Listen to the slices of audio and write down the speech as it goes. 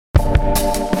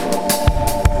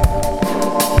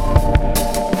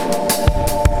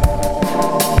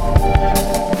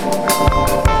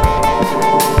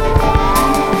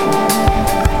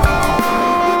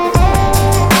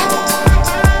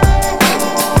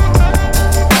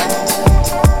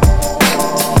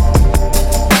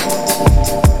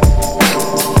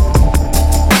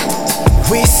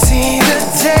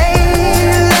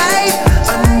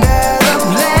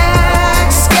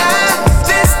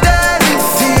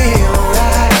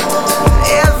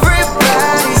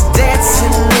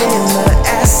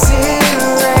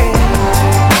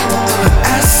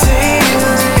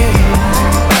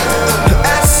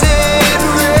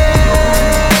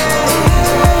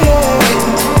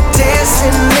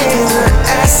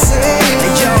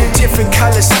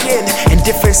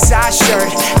oversized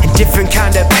shirt, a different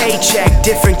kind of paycheck,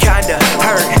 different kind of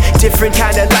hurt, different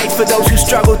kind of life for those who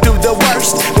struggle through the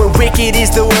worst. When wicked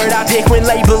is the word I pick when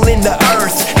labeling the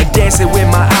earth, and dancing with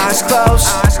my eyes closed,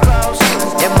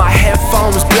 and my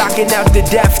headphones blocking out the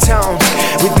deftones.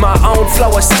 With my own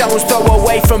flow of stones throw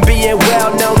away from being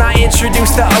well known, I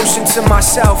introduce the ocean to my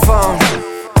cell phone.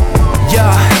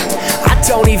 Yeah, I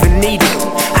don't even need it.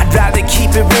 I'd rather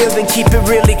keep it real than keep it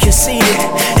really conceited.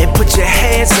 And put your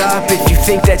hands up if you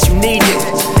think that you need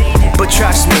it. But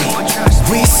trust me,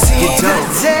 we see the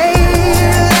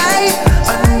daylight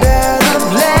under the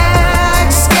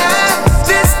black sky.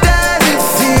 This doesn't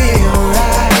feel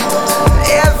right.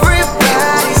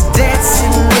 Everybody's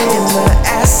dancing in the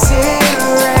acid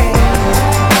rain.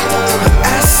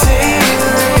 Acid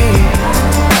rain.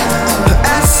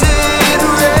 Acid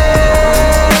rain.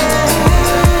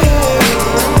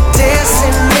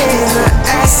 Dancing in the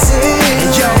acid rain.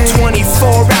 Yo,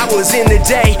 24 hours in the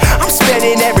day, I'm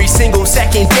spending every single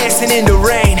second dancing in the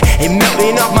rain and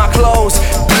melting off my clothes,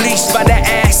 bleached by the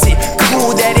acid.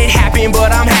 Cool that it happened,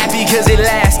 but I'm happy cause it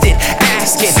lasted.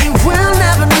 Asking, See, we'll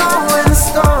never know when the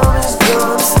storm is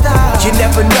gonna stop. you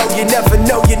never know, you never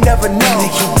know, you never know.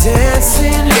 They keep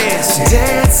dancing, Dancing,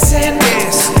 dancing,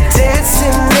 dancing,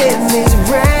 dancing in this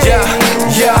rain.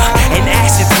 yeah, and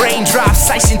acid raindrops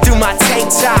slicing through my tank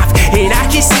top, and I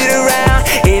can sit around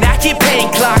and I can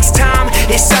paint clocks. Time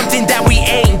is something that we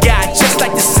ain't got, just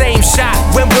like the same shot.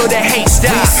 When will the hate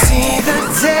stop? We see the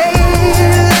day